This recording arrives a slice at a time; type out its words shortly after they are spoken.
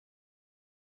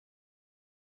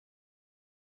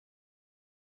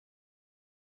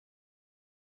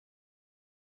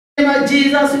of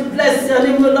Jesus, we bless your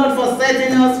name, O Lord, for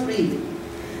setting us free.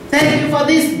 Thank you for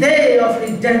this day of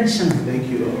redemption. Thank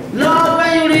you, Lord. Lord,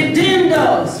 when you redeemed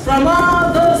us from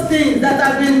all those things that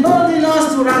have been holding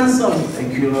us to ransom.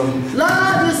 Thank you, Lord.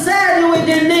 Lord, you said you will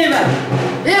deliver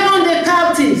even the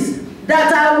captives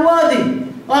that are worthy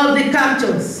of the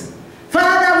captures.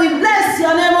 Father, we bless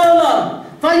your name, O Lord,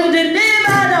 for you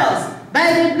delivered us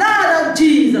by the blood of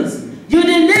Jesus. You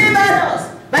delivered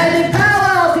us by the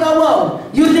power of your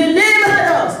word. You delivered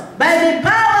us by the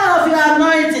power of your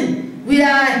anointing. We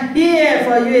are here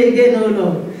for you again, O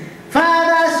Lord.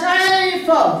 Father, shine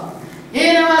forth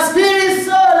in our spirit,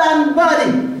 soul, and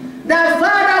body, that,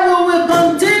 Father, we will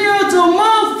continue to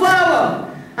move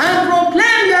forward and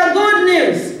proclaim your good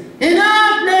news in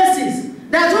all places,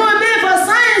 that will be for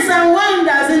signs and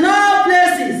wonders in all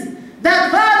places,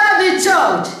 that, Father, the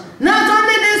church, not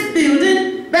only this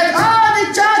building, but all the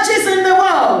churches in the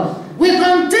world, will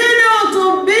continue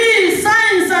to be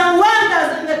signs and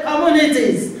wonders in the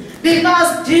communities,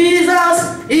 because Jesus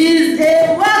is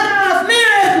a worker of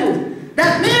miracles.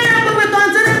 That miracle will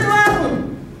continue to happen.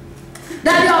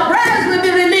 That your prayers will be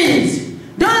released.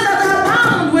 Those that are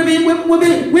bound will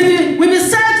be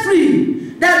set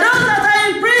free. That those that are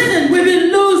in prison will be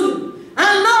loosed.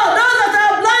 And Lord, those that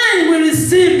are blind will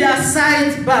receive their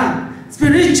sight back,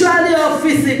 spiritually or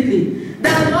physically.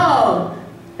 That, Lord,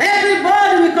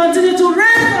 everybody will continue to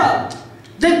raise up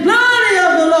the glory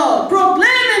of the Lord,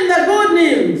 proclaiming the good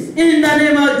news in the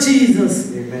name of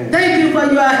Jesus. Amen. Thank you for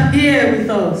you are here with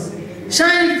us.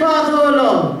 Shine forth, O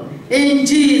Lord, in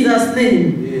Jesus'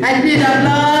 name. I plead the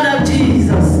blood of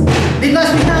Jesus.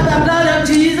 Because we have the blood of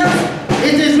Jesus,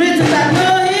 it is written that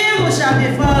no evil shall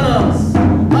befall us,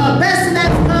 or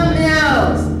pestilence come near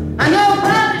us, and no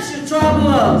body should trouble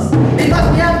us, because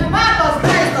we have the mark of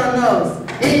Christ on us.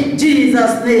 In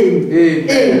Jesus' name.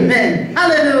 Amen. Amen.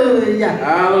 Hallelujah.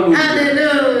 Hallelujah.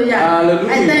 Hallelujah.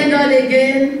 Hallelujah. I thank God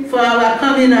again for our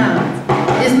coming out.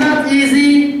 It's not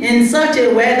easy in such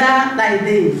a weather like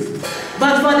this.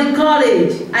 But for the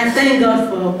courage, I thank God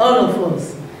for all of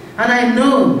us. And I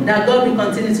know that God will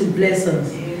continue to bless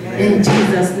us. Amen. In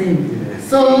Jesus' name. Amen.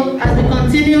 So as we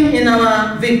continue in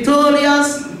our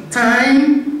victorious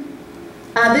time,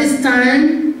 at this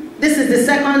time, this is the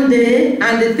second day,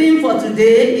 and the theme for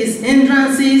today is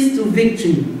Hindrances to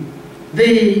Victory.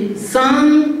 The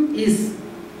song is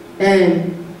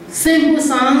simple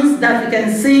songs that we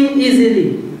can sing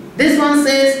easily. This one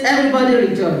says, everybody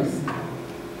rejoice.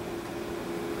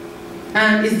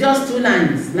 And it's just 2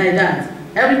 lines like that.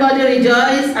 Everybody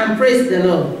rejoice and praise the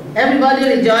Lord. Everybody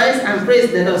rejoice and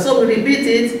praise the Lord. So we repeat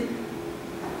it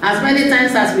as many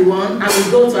times as we want, and we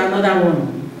go to another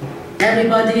one.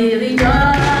 Everybody rejoice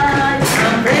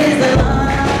and praise the Lord.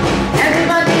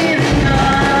 Everybody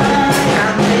rejoice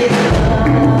and praise the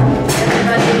Lord.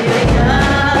 Everybody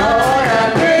rejoice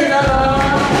and praise the Lord.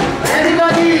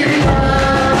 Everybody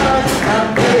rejoice and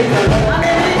praise the Lord.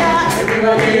 Hallelujah. Everybody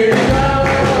rejoice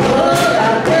and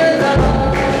praise the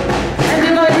Lord.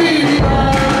 Everybody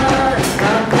rejoice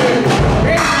and praise the Lord.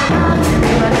 Everybody rejoice and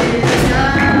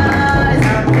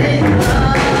praise the Lord.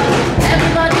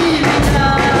 Everybody rejoice.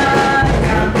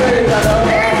 Praise the Lord.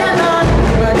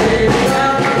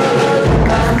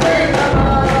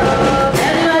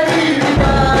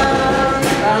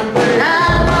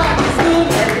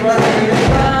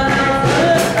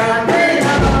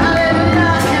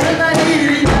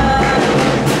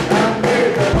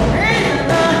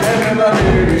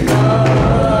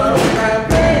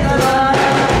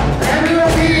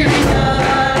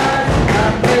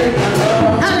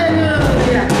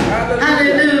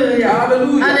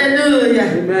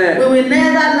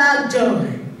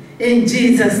 In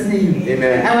Jesus' name.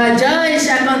 Amen. Our joy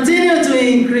shall continue to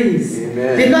increase.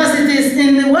 Amen. Because it is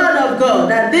in the word of God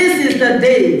that this is the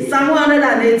day, Psalm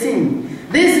 118,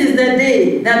 this is the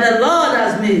day that the Lord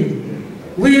has made.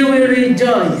 We will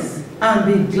rejoice and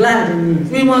be glad in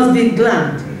it. We must be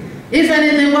glad. If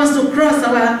anything wants to cross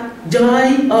our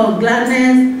joy or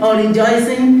gladness or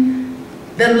rejoicing,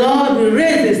 the Lord will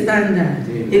raise the standard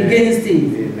against it.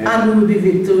 Amen. And we will be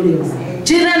victorious.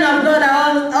 Children of God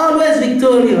are always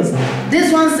victorious.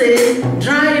 This one says,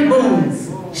 dry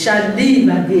bones shall live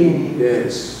again.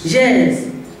 Yes.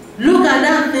 Yes. Look at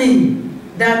that thing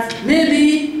that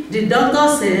maybe the doctor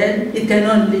said it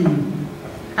cannot live.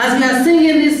 As we are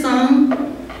singing this song,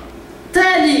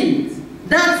 tell it,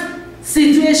 that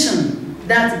situation,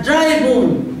 that dry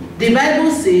bone, the Bible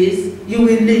says you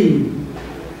will live.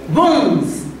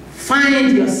 Bones,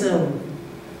 find yourself.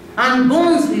 And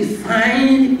bones will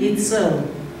find itself,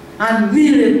 and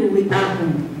miracle will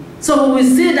happen. So we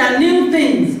see that new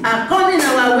things are coming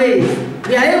our way.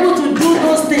 We are able to do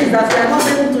those things that we are not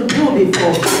able to do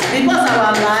for. Because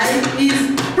our life is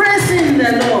praising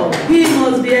the Lord. We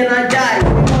must be energized.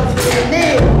 We must be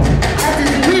enabled. That is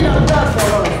the will of God for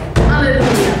us.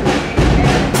 Hallelujah.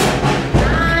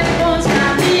 I must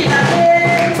live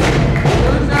again.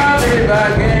 Live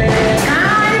again.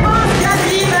 I must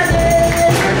live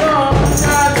again.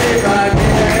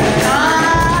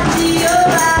 Ah,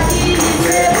 Jehovah is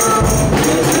able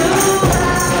to do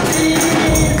all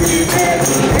things. He's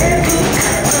able, able,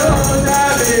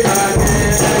 able.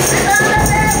 And the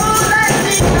devil likes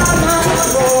me no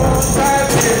more.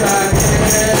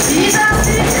 Jesus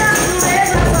is just to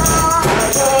raise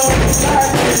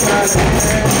us all.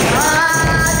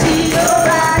 Ah,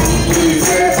 Jehovah is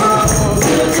able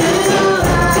to do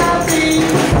all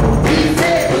things. He's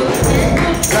able,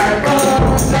 able, able.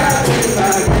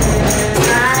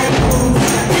 I won't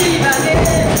live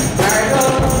again. I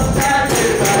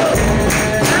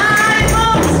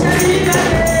won't live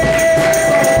again.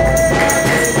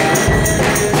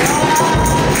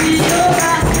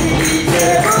 Jehovah is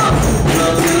able to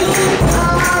do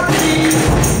all things.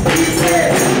 He's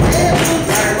able,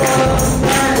 able.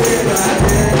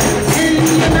 In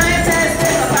the United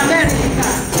States of America,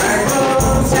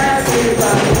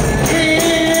 in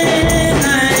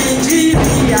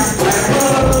Nigeria,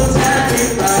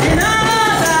 in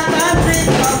other countries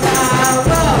of our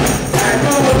world,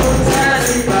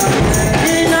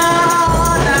 in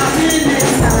other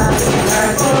ministers,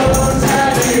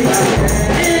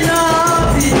 in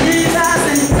all believers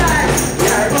in Christ.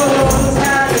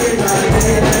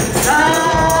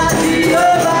 Ah,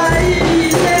 Jehovah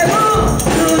is able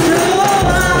to do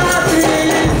all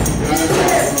things. He's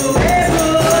able,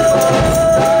 able.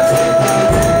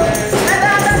 And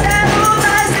that the devil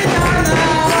lies in our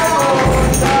love.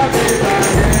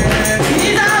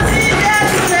 Jesus is there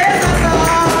to raise us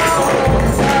all.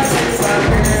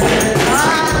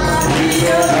 Ah,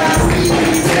 Jehovah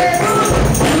is able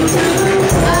to do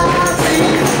all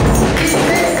things. He's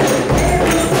able,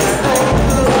 able.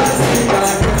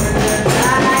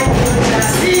 I will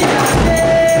just see the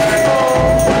face.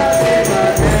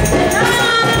 And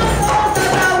all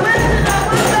that are waiting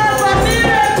upon God for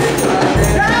miracles.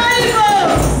 Rise up,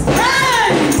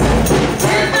 rise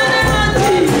in the name of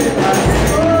Jesus.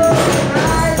 Oh,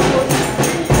 rise up,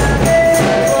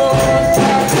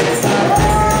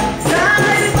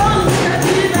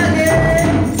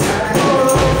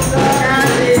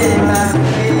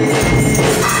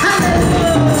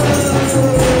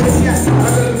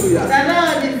 Hallelujah. the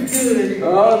Lord is good.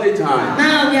 All the time.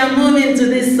 Now we are moving to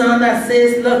this song that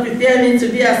says, Lord, prepare me to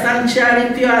be a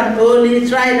sanctuary, pure and holy,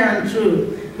 tried and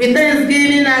true. With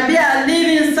thanksgiving, I'll be a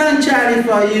living sanctuary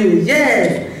for you.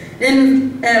 Yes.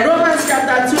 In Romans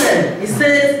chapter 12, it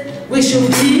says, we should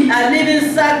be a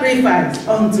living sacrifice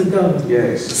unto God.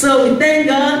 Yes. So we thank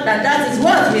God that that is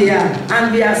what we are.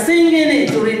 And we are singing it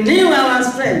to renew our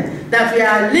strength, that we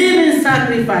are living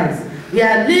sacrifice. We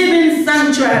are living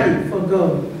sanctuary for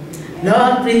God.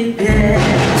 Lord, prepare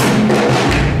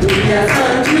to be a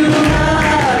sanctuary,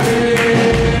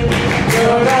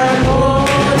 pure and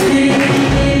holy,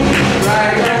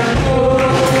 right and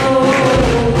holy,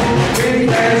 with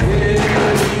thanksgiving,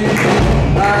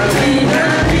 and with a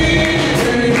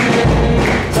living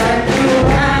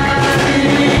sanctuary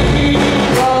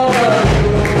for you.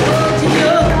 Oh,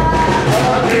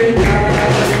 Jehovah, prepare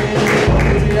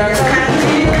to be a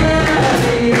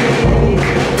sanctuary,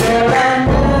 pure and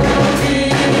holy,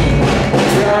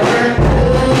 pure and holy.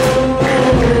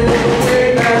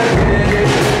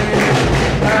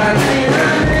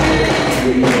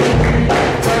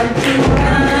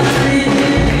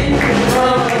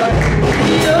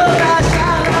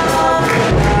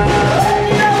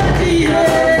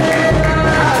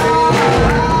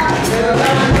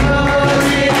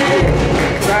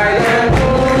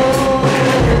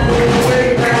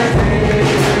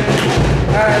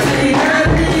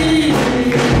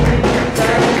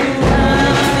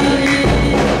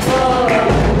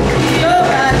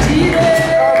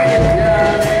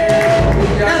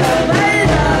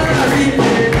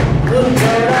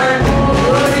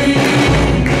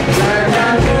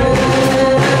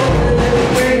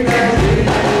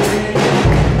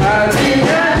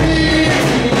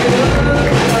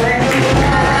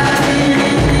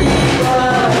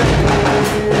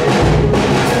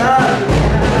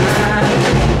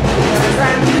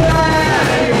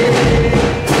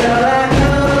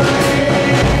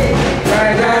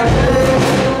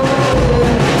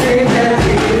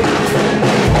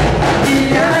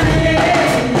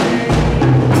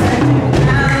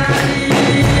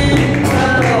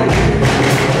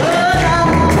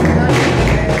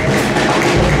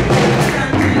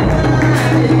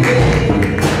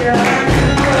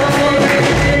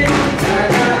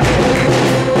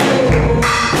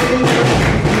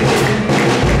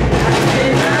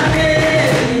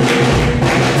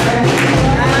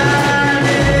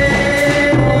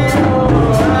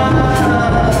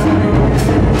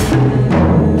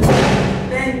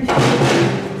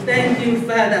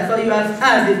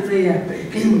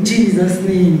 Jesus'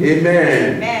 name.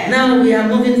 Amen. Now we are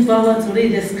moving forward to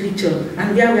read the scripture,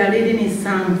 and where we are reading is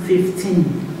Psalm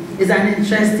 15. It's an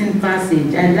interesting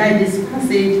passage. I like this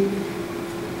passage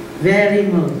very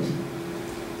much.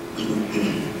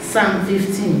 Psalm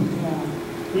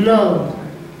 15. Lord,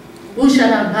 who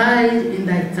shall abide in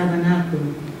thy tabernacle?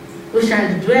 Who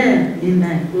shall dwell in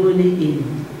thy holy hill?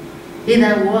 He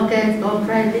that walketh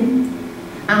uprightly,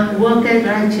 and walketh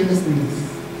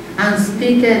righteousness, and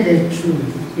speaketh the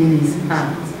truth in his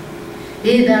heart.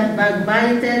 He that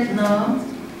backbiteth not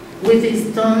with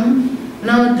his tongue,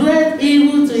 nor doeth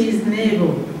evil to his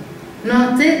neighbor,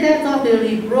 nor taketh up a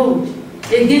reproach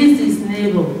against his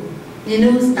neighbor, in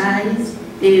whose eyes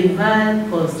a vile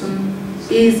person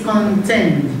is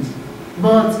contemned,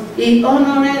 but he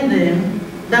honoureth them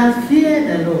that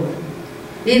fear the Lord.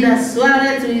 He that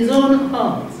sweareth to his own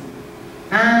heart,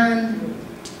 and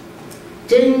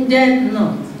changeth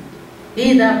not,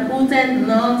 he that putteth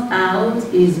not out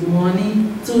his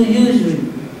money to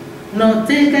usury, nor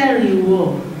taketh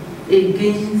reward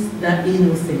against the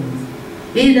innocent.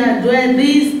 He that doeth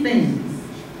these things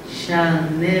shall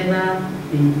never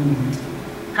be moved.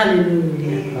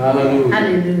 Hallelujah. Hallelujah.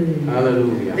 Hallelujah.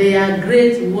 Hallelujah. They are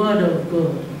great word of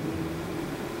God.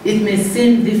 It may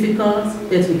seem difficult,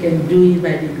 but we can do it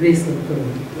by the grace of God.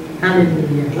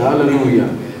 Hallelujah.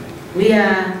 Hallelujah. We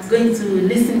are going to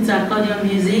listen to accordion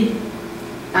music,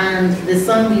 and the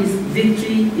song is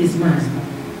Victory is Mine.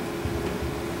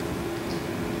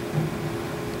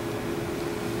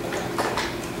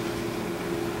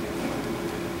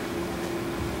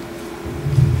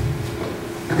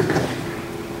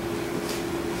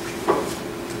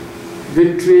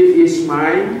 Victory is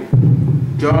mine,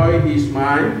 joy is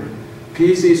mine,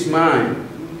 peace is mine.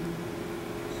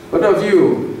 What of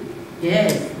you?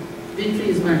 Yes, victory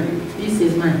is mine, peace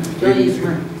is mine, joy is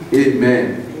mine.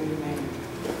 Amen.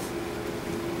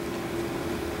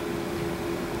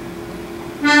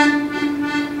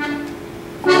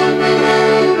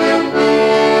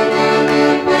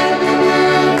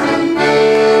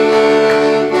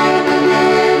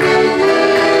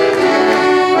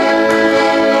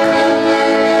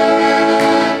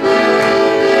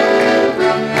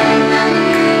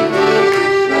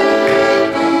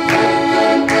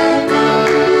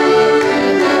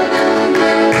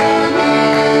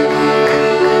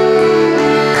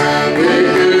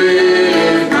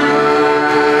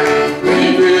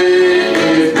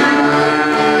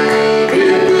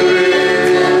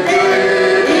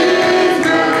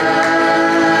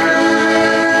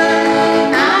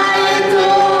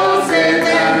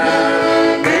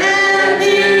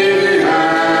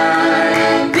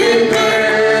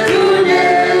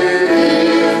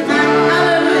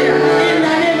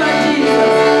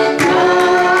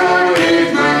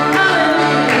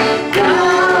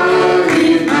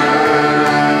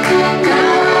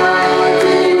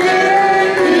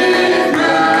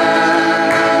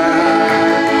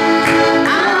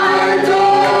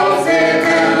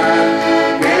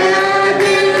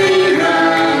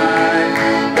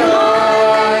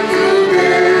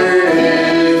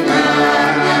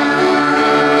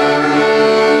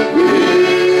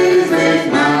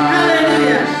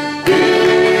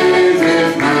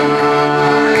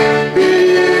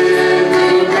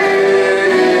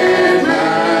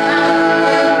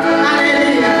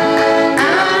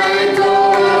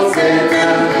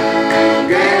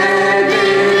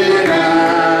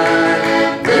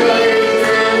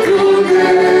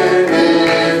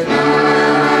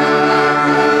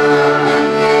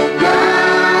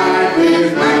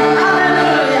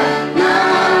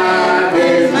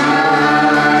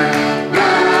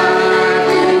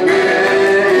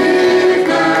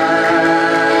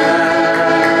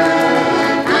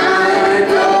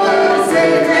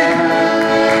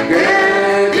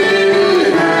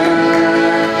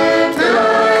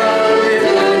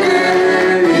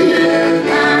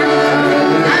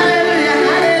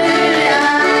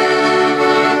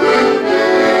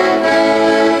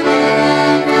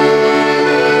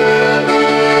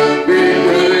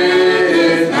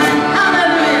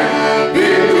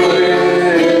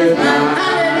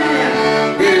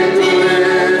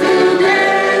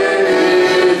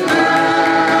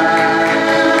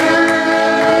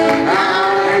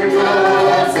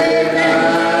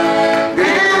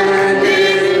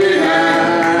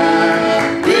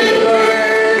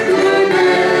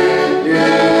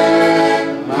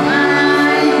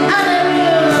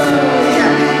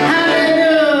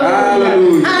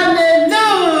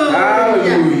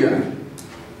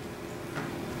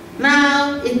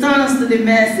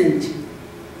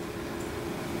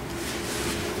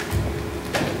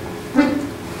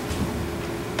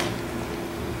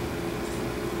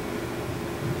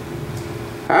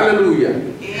 Hallelujah.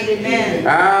 Amen.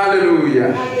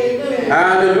 Hallelujah.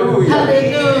 Hallelujah.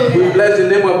 Hallelujah. We bless the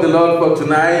name of the Lord for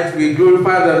tonight. We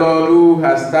glorify the Lord who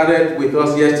has started with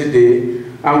us yesterday.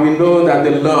 And we know that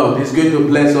the Lord is going to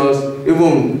bless us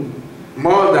even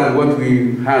more than what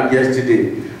we had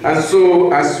yesterday. And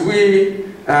so as we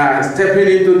are stepping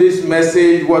into this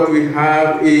message, what we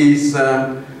have is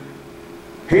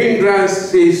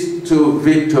hindrances to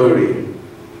victory.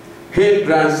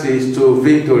 Hindrances to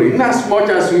victory. Inasmuch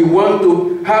as we want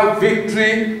to have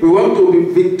victory, we want to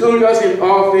be victorious in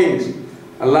all things,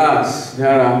 alas,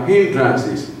 there are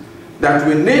hindrances that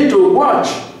we need to watch,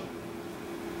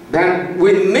 that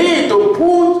we need to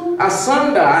put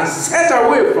asunder and set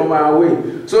away from our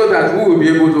way, so that we will be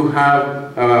able to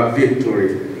have our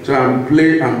victory. So I'm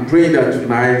praying that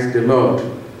tonight the Lord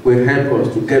will help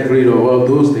us to get rid of all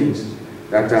those things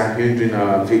that are hindering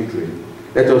our victory.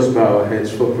 Let us bow our heads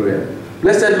for prayer.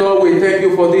 Blessed Lord, we thank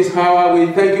you for this hour.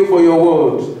 We thank you for your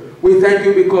words. We thank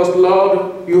you because,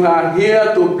 Lord, you are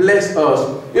here to bless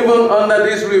us. Even under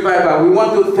this revival, we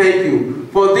want to thank you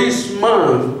for this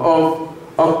month of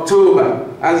October.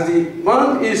 As the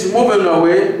month is moving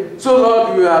away, so,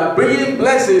 Lord, you are bringing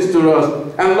blessings to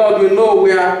us. And, Lord, we know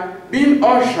we are being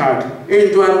ushered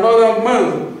into another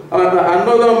month,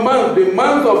 the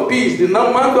month of peace, the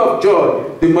month of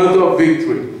joy, the month of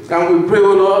victory. And we pray,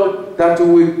 O Lord, that you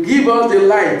will give us the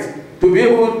light to be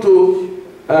able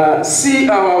to see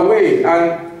our way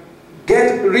and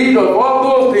get rid of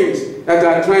all those things that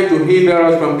are trying to hinder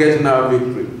us from getting our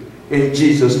victory. In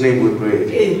Jesus' name we pray.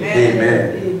 Amen.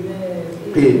 Amen.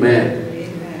 Amen.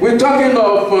 Amen. We're talking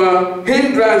of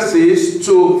hindrances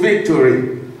to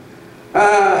victory.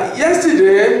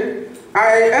 Yesterday,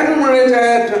 I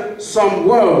enumerated some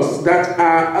words that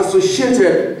are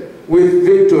associated with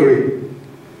victory.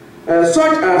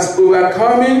 Such as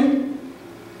overcoming,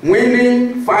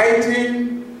 winning,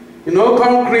 fighting,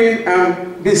 conquering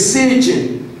and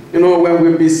besieging. When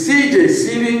we besiege a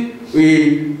city,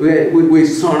 we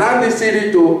surround the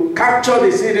city to capture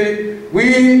the city.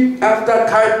 After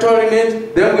capturing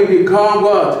it, then we become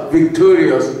what?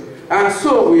 Victorious. And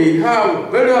so we have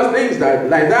various things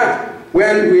like that.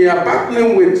 When we are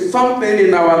battling with something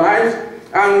in our lives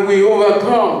and we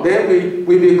overcome, then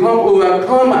we become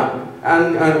overcomer.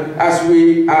 And as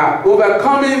we are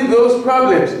overcoming those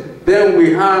problems, then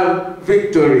we have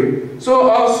victory. So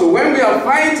also, when we are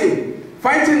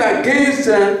fighting against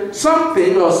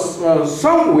something or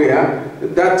somewhere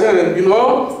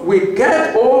that, we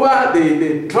get over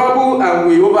the trouble and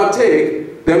we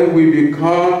overtake, then we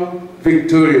become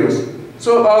victorious.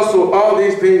 So also, all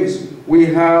these things we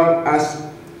have as,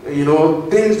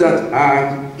 things that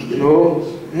are,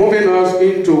 moving us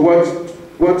into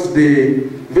what the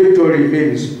victory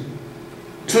means.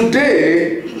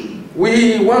 Today,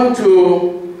 we want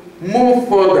to move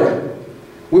further.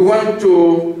 We want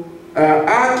to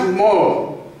add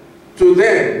more to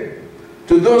them,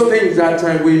 to those things that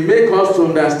will make us to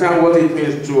understand what it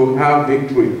means to have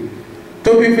victory.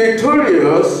 To be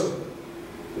victorious,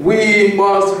 we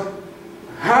must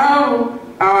have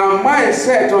our mind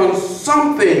set on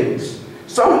some things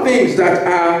that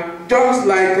are just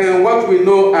like what we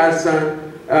know as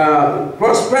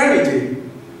prosperity.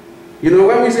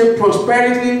 When we say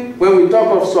prosperity, when we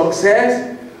talk of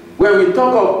success, when we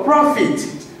talk of profit,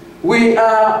 we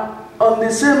are on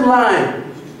the same line.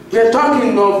 We are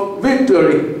talking of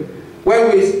victory.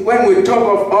 When we talk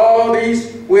of all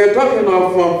these, we are talking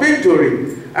of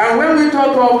victory. And when we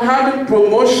talk of having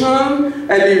promotion,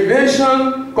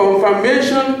 elevation,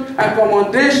 confirmation,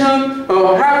 accommodation,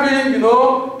 or having,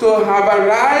 to have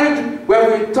arrived, when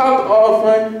we talk of,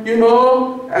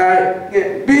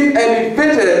 being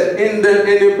elevated in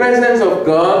the presence of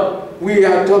God, we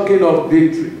are talking of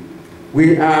victory.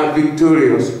 We are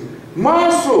victorious.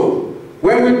 More so,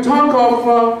 when we talk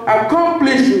of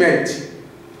accomplishment,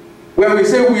 when we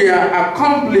say we are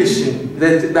accomplishing,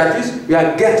 that is, we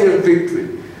are getting victory.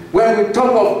 When we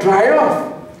talk of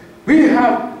triumph, we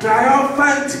have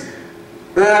triumphant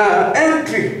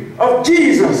entry of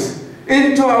Jesus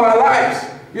into our lives.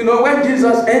 When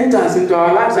Jesus enters into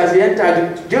our lives as he entered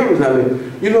into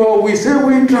Jerusalem, we say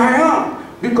we triumph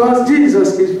because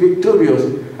Jesus is victorious.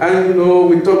 And,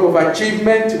 we talk of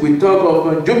achievement, we talk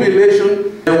of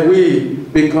jubilation, and we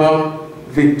become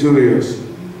victorious.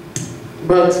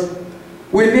 But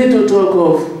we need to talk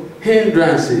of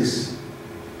hindrances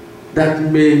that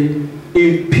may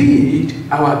impede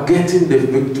our getting the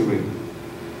victory.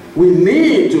 We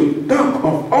need to talk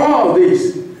of all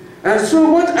this. And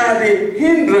so what are the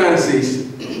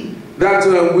hindrances that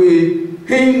will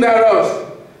hinder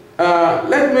us?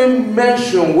 Let me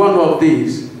mention one of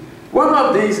these. One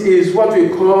of these is what we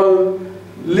call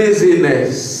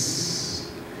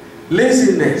laziness.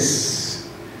 Laziness.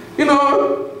 You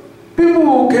know, people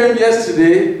who came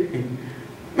yesterday,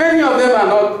 many of them are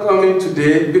not coming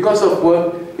today because of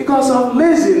what? Because of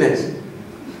laziness.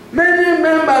 Many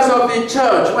members of the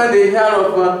church, when they hear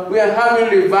of we are having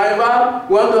revival,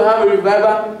 want to have a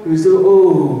revival, we say,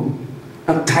 oh,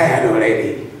 I'm tired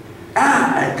already.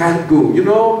 I can't go. You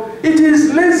know, it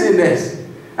is laziness.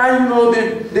 And you know,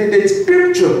 the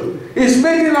scripture is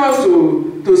making us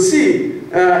to see,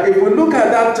 if we look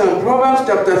at that term, Proverbs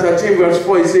chapter 13 verse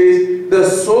 4, it says, the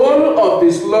soul of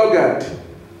the sluggard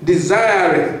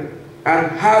desireth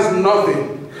and has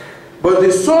nothing, but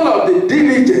the soul of the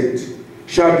diligent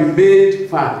shall be made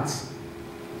fat.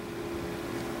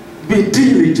 Be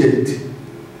diligent.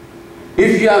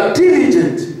 If you are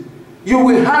diligent, you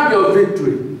will have your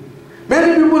victory.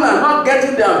 Many people are not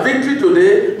getting their victory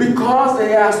today because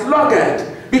they are sluggard,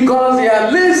 because they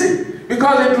are lazy,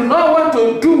 because they do not want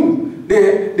to do.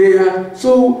 They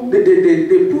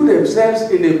put themselves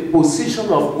in a position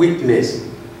of weakness.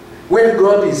 When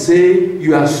God is saying,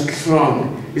 you are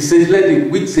strong, He says, let the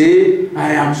weak say,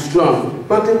 I am strong.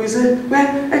 But then we say,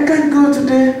 well, I can't go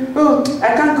today. Oh,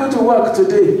 I can't go to work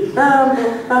today.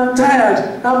 I'm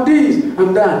tired. I'm this,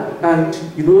 I'm that. And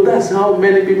you know, that's how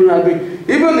many people are doing.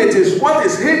 Even it is what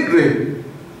is hindering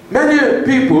many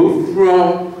people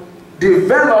from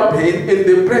developing in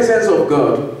the presence of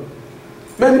God.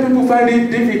 Many people find it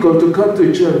difficult to come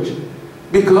to church.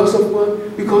 Because of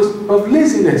what? Because of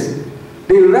laziness.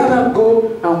 They rather go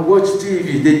and watch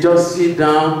TV. They just sit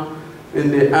down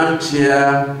in the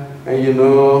armchair and, you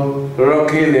know,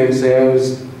 rocking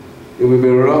themselves. They will be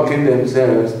rocking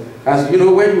themselves. As you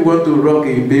know, when you want to rock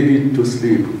a baby to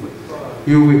sleep,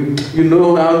 you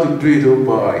know how to do it, oh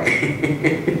boy.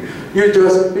 you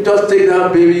just take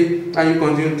that baby and you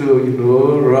continue to, you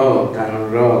know, rock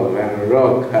and rock and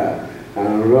rock her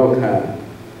and rock her.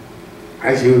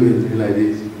 And she will be like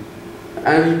this.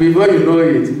 And before you know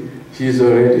it, she's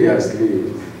already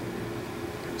asleep.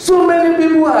 So many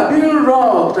people are being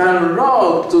rocked and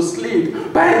rocked to sleep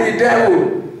by the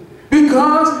devil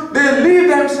because they leave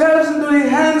themselves into the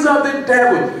hands of the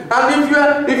devil.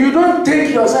 And if you don't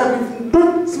take yourself, if you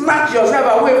don't snatch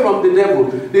yourself away from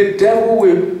the devil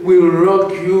will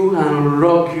rock you and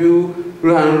rock you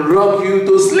and rock you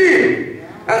to sleep.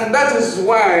 And that is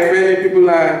why many people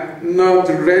are not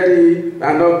ready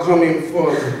and not coming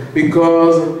forth,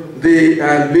 because they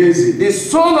are lazy. The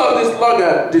soul of the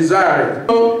sluggard desires.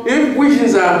 So if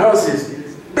wishes are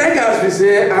horses, beggars will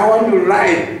say, I want to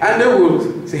ride. And they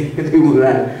will say, they will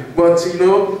ride. But you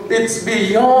know, it's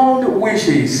beyond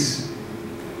wishes.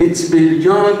 It's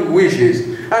beyond wishes.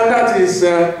 And that is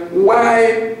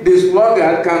why the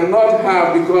sluggard cannot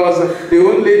have, because they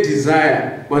only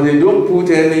desire, but they don't put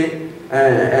any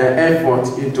effort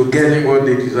into getting what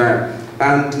they desire.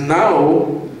 And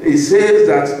now it says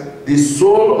that the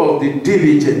soul of the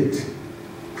diligent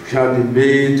shall be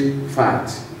made fat.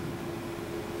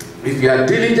 If you are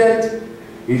diligent,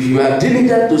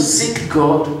 to seek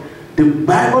God, the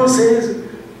Bible says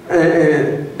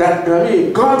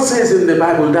God says in the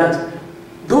Bible that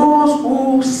those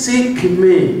who seek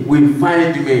me will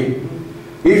find me.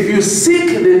 If you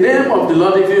seek the name of the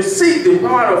Lord, if you seek the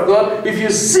power of God, if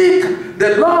you seek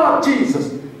the Lord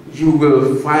Jesus, you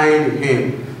will find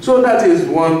Him. So that is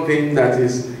one thing that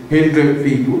is hindering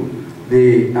people.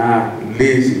 They are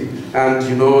lazy. And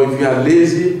you know, if you are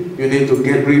lazy, you need to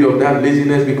get rid of that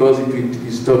laziness because it will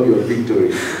disturb your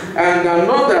victory. And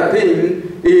another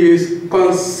thing is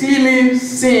concealing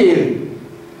sin.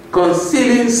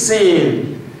 Concealing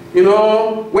sin. You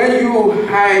know, when you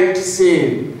hide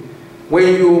sin,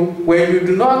 when you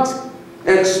do not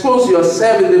expose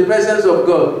yourself in the presence of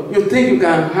God, you think you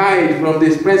can hide from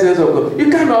this presence of God. You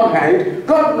cannot hide.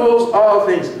 God knows all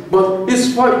things. But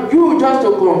it's for you just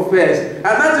to confess. And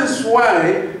that is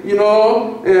why, you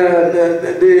know,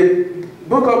 the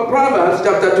book of Proverbs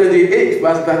chapter 28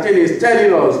 verse 13 is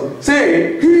telling us,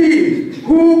 saying, he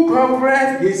who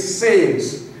covereth his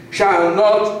sins shall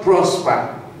not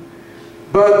prosper,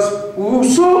 but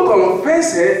whoso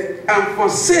confesseth and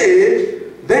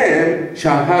forsake them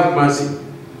shall have mercy.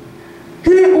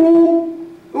 He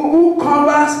who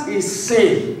covers his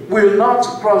sin will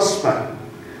not prosper,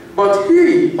 but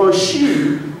he or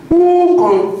she who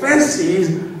confesses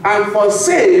and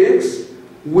forsakes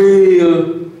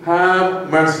will have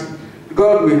mercy.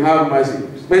 God will have mercy.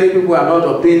 Many people are not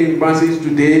obtaining mercies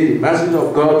today, the mercies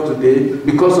of God today,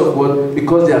 because of what?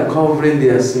 Because they are covering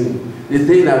their sin. They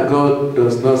think that God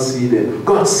does not see them.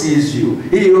 God sees you.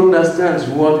 He understands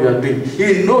what you are doing.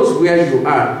 He knows where you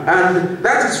are. And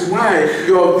that is why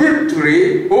your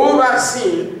victory over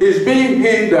sin is being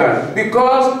hindered.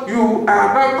 Because you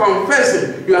are not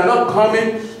confessing. You are not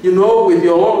coming, with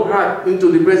your own heart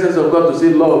into the presence of God to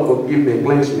say, Lord, forgive me,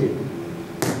 cleanse me.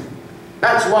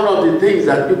 That's one of the things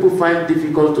that people find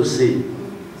difficult to say.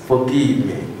 Forgive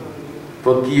me.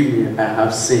 Forgive me, I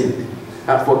have sinned.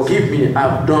 Forgive me,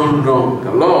 I've done wrong.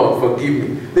 Lord, forgive me.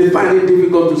 They find it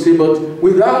difficult to say, but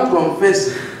without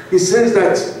confessing, he says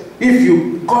that if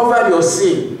you cover your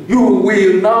sin, you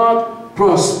will not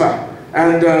prosper.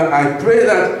 And I pray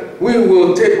that we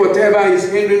will take whatever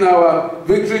is hindering our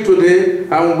victory today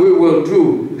and we will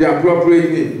do the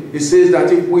appropriate thing. He says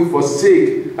that if we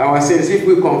forsake our sins, if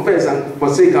we confess and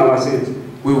forsake our sins,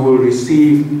 we will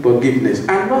receive forgiveness.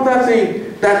 Another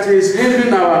thing that is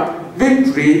hindering our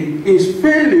victory is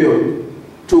failure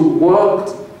to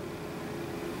walk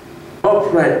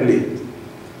uprightly.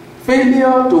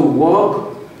 Failure to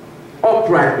walk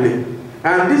uprightly.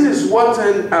 And this is what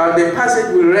the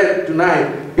passage we read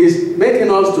tonight is making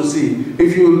us to see.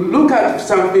 If you look at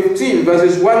Psalm 15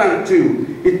 verses 1 and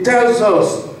 2, it tells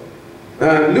us,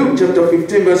 Luke chapter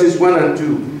 15 verses 1 and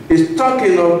 2, is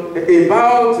talking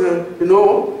about,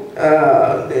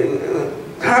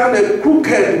 having a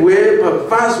crooked way, a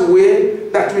fast way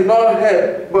that will not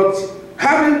help, but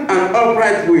having an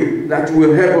upright way that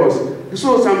will help us.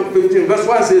 So Psalm 15 verse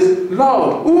 1 says,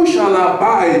 Lord, who shall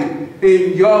abide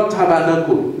in your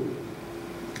tabernacle?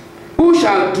 Who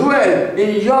shall dwell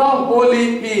in your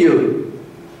holy hill?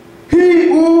 He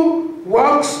who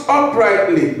walks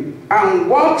uprightly and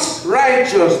walks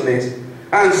righteousness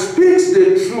and speaks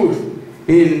the truth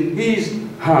in his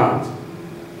heart.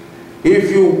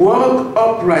 If you walk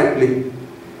uprightly,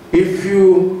 if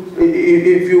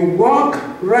you walk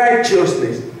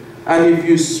righteousness, and if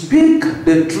you speak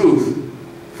the truth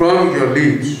from your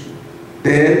lips,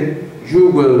 then you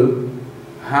will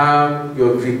have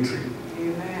your victory.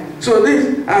 Amen. So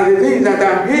these are the things that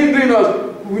are hindering us.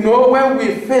 When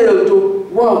we fail to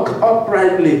walk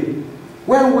uprightly,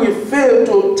 when we fail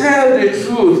to tell the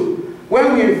truth,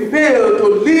 when we fail to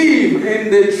live in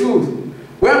the truth,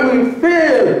 when we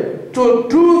fail to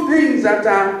do things that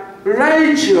are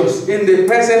righteous in the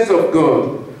presence of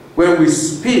God, when we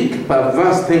speak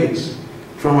perverse things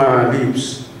from our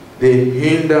lips, they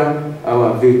hinder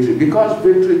our victory. Because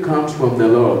victory comes from the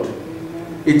Lord.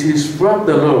 It is from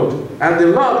the Lord. And the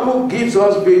Lord who gives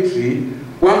us victory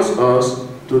wants us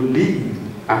to live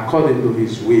according to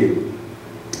his will.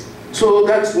 So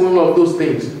that's one of those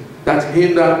things that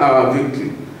hinder our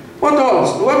victory. What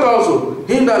else? What also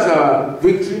hinders our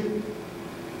victory?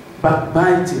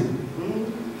 Backbiting.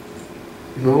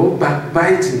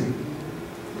 Backbiting.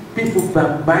 People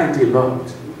backbite a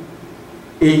lot.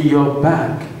 In your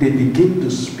back, they begin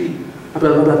to speak,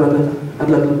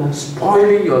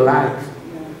 spoiling your life,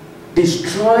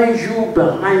 destroying you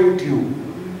behind you.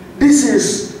 This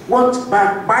is what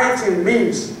backbiting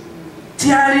means.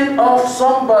 Tearing off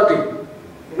somebody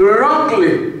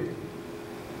wrongly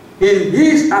in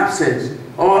his absence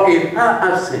or in her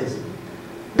absence.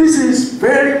 This is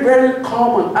very, very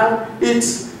common, and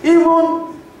it's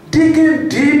even digging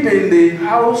deep in the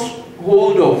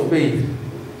household of faith.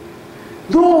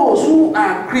 Those who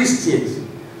are Christians,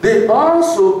 they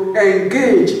also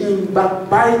engage in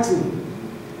backbiting.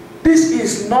 This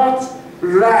is not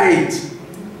right.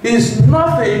 It's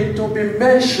nothing to be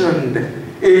mentioned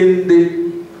in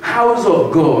the house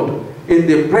of God, in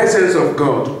the presence of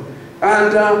God.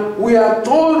 And we are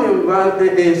told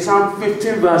in Psalm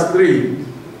 15 verse 3,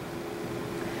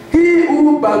 he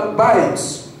who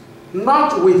backbites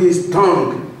not with his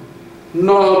tongue,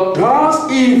 nor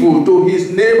does evil to his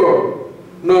neighbor,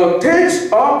 nor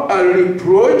takes up a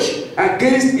reproach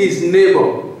against his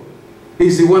neighbor,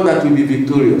 is the one that will be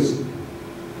victorious.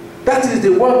 That is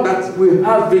the one that will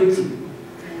have victory.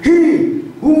 He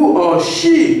who or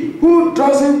she who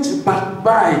doesn't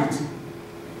backbite,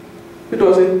 who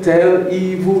doesn't tell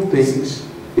evil things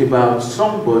about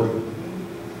somebody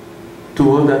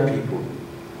to other people.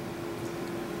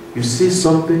 You see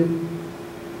something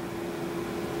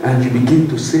and you begin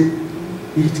to say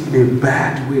it in a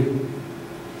bad way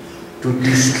to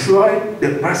destroy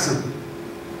the person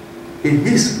in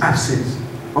his absence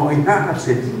or in her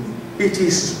absence. It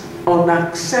is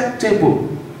unacceptable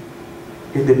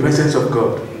in the presence of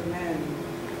God. Amen.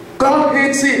 God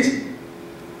hates it.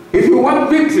 If you want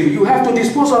victory, you have to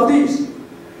dispose of this.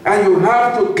 And you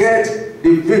have to get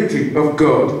the victory of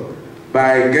God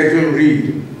by getting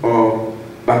rid of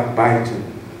backbiting.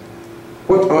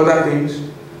 What other things?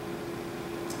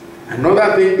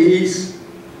 Another thing is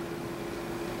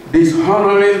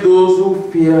dishonoring those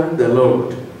who fear the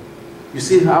Lord. You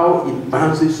see how it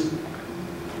bounces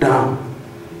down.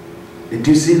 Did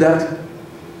you see that?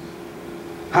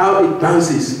 How it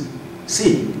bounces.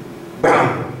 See,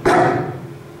 bam, bam.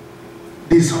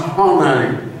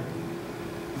 Dishonoring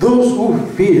those who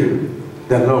fear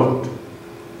the Lord.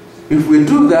 If we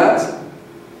do that,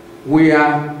 we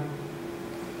are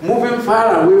moving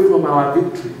far away from our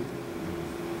victory.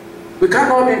 We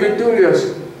cannot be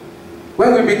victorious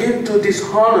when we begin to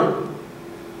dishonor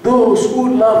those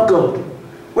who love God.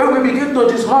 When we begin to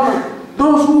dishonor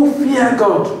those who fear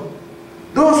God.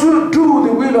 Those who do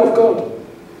the will of God.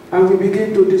 And we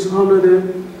begin to dishonor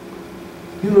them.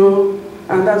 You know,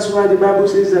 and that's why the Bible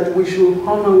says that we should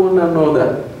honor one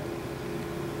another.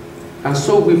 And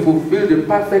so we fulfill the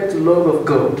perfect love of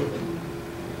God.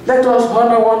 Let us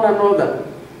honor one another.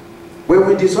 When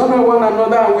we dishonor one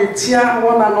another and we tear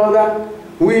one another,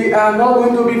 we are not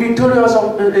going to be victorious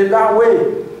in that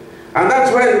way. And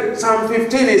that's why Psalm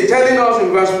 15 is telling us in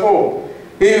verse 4,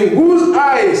 in whose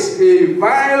eyes a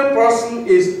vile person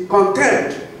is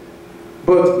contempt,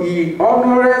 but he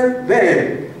honoreth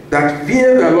them that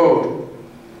fear the Lord.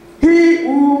 He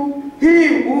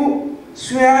who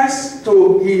swears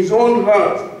to his own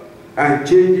heart and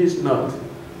changes not.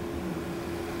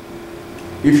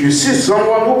 If you see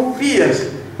someone who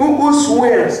fears, who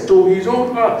swears to his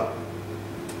own heart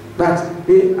that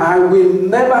I will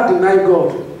never deny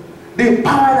God, the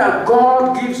power that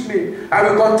God gives me, I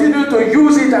will continue to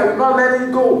use it, I will not let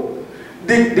it go.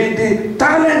 The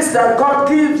talents that God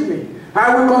gives me,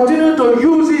 I will continue to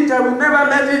use it, I will never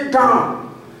let it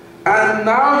down. And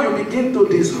now you begin to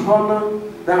dishonor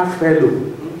that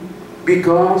fellow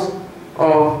because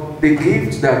of the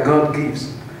gifts that God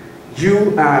gives.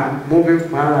 You are moving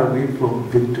far away from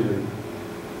victory.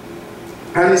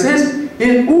 And it says,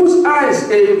 in whose eyes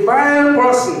a vile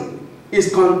person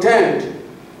is contemned.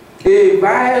 A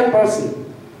vile person,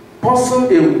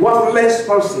 a worthless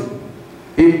person,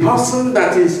 a person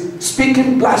that is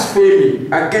speaking blasphemy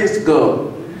against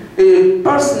God, a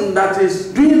person that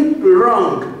is doing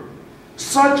wrong.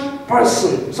 Such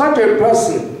a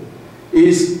person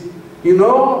is, you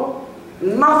know,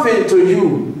 nothing to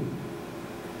you.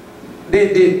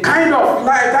 The kind of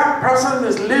life that person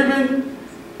is living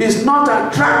is not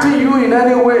attracting you in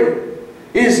any way.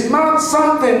 It's not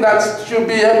something that should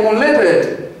be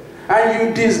emulated. And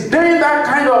you disdain that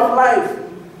kind of life.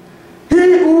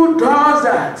 He who does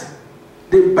that,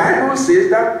 the Bible says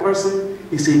that person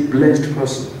is a blessed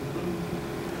person.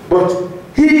 But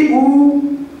he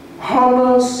who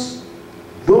honors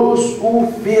those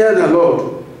who fear the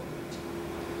Lord,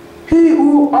 he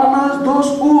who honors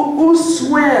those who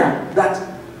swear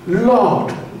that,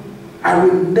 Lord, I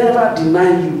will never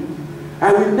deny you.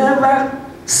 I will never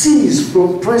cease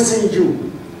from praising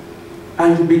you.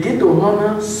 And you begin to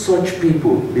honor such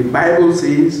people. The Bible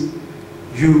says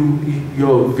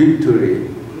your victory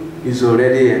is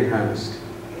already enhanced.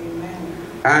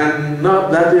 Amen. And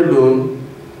not that alone.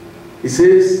 It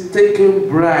says taking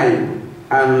bribe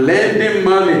and lending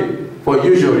money for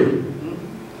usury.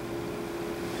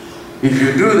 If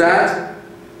you do that,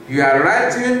 you are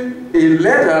writing a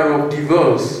letter of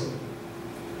divorce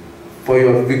for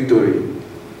your victory.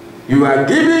 You are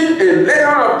giving a letter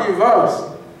of divorce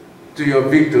to your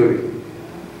victory.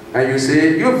 And you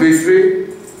say, your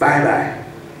victory, bye-bye.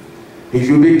 If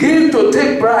you begin to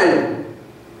take bribe,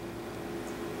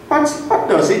 what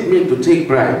does it mean to take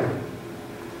bribe?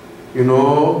 You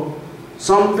know,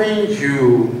 something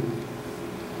you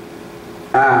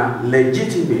are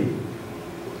legitimate,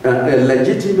 a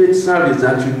legitimate service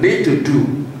that you need to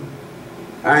do.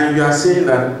 And you are saying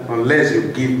that unless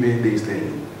you give me this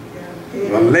thing,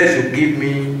 unless you give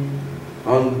me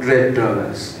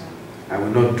 $100, I will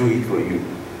not do it for you.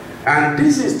 And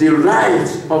this is the right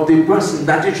of the person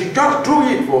that you should just do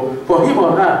it for him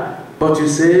or her. But you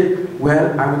say,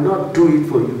 well, I will not do it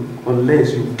for you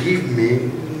unless you give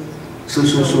me so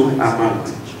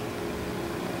amount.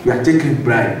 You are taking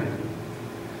bribe.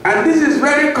 And this is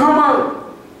very common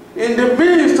in the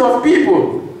midst of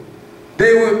people.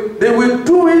 They will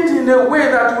do it in a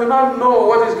way that will not know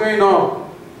what is going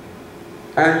on.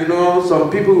 And you know, some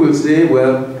people will say,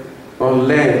 well,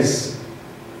 unless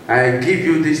I give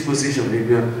you this position, if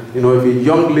if a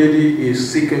young lady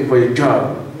is seeking for a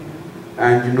job,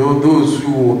 and you know those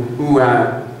who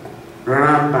are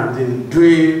rampant in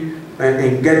doing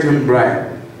and getting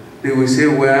bribe, they will say,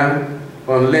 well,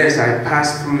 unless I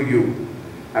pass through you,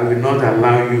 I will not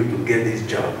allow you to get this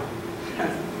job.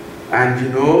 And you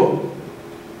know,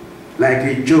 like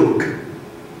a joke,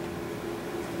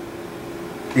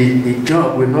 the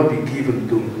job will not be given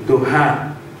to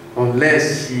her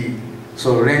unless she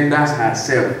surrenders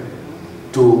herself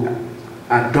to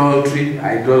adultery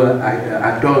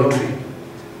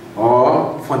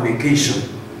or fornication.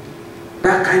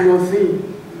 That kind of thing.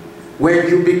 When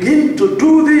you begin to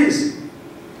do this,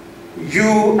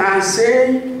 you are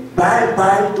saying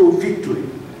bye-bye to victory.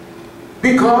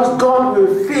 Because God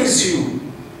will face you.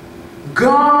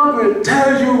 God will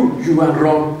tell you you are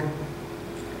wrong.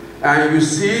 And you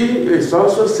see, it's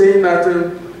also saying that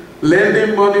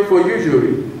lending money for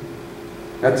usury.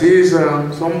 That is,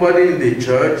 somebody in the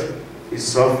church is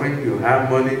suffering, you have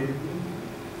money,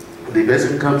 the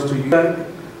person comes to you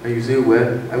and you say,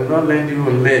 well, I will not lend you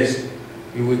unless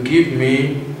you will give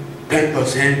me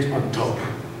 10% on top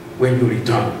when you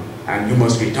return, and you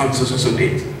must return so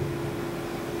date.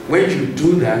 When you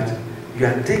do that, you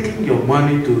are taking your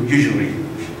money to usury.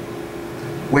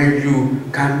 When you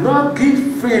cannot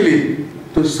give freely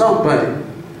to somebody,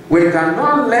 when you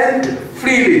cannot lend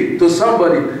freely to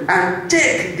somebody and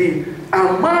take the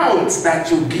amount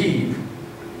that you give,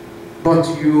 but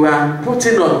you are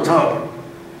putting on top,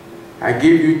 I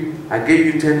gave you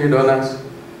 $20,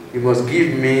 you must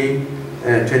give me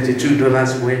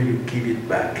 $22 when you give it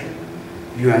back.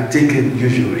 You are taking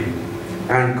usury,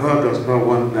 and God does not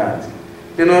want that.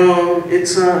 You know,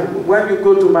 it's when you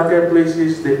go to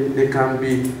marketplaces, they can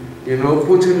be, you know,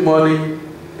 putting money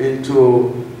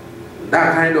into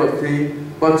that kind of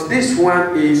thing. But this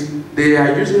one is they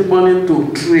are using money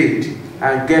to trade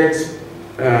and get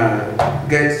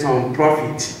some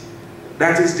profit.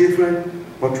 That is different.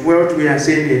 But what we are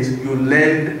saying is you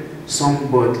lend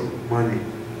somebody money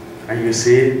and you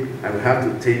say, I will have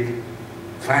to take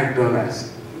 $5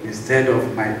 instead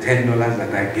of my $10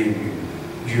 that I gave you.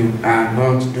 You are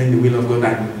not doing the will of God,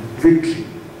 and victory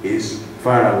is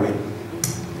far away.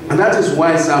 And that is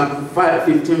why Psalm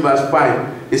 15 verse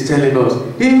 5 is telling us,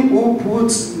 he who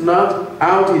puts not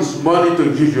out his money to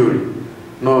usury,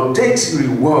 nor takes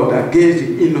reward against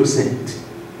the innocent.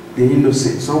 The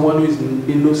innocent, someone who is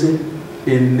innocent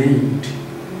in need,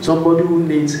 somebody who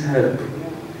needs help.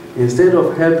 Instead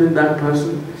of helping that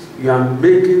person, you are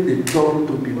making the trouble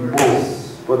to be more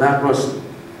for that person.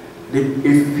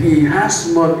 If he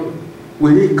has money,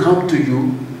 will he come to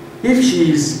you? If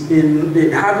she is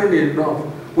having enough,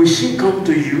 will she come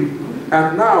to you?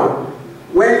 And now,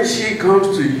 when she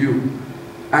comes to you,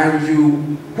 and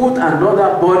you put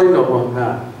another burden upon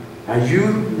her, are you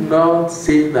not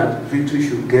saying that victory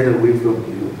should get away from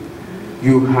you?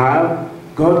 You have,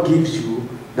 God gives you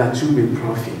that you may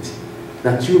profit,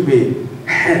 that you may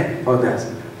help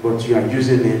others, but you are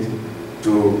using it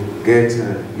to get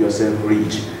yourself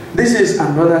rich. This is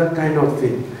another kind of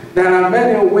thing. There are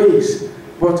many ways,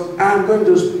 but I'm going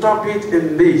to stop it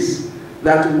in this,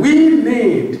 that we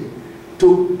need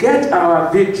to get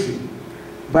our victory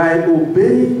by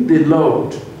obeying the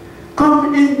Lord.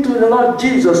 Come into the Lord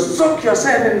Jesus, soak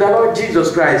yourself in the Lord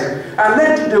Jesus Christ, and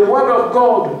let the word of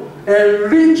God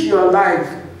enrich your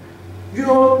life. You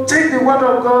know, take the word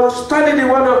of God, study the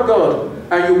word of God,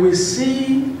 and you will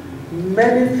see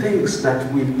many things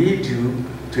that will lead you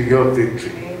to your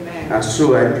victory. Amen. And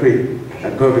so I pray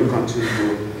that God will continue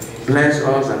to bless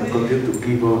us and continue to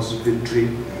give us victory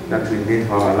that we need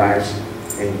for our lives.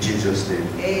 In Jesus' name.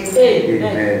 Amen.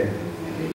 Amen.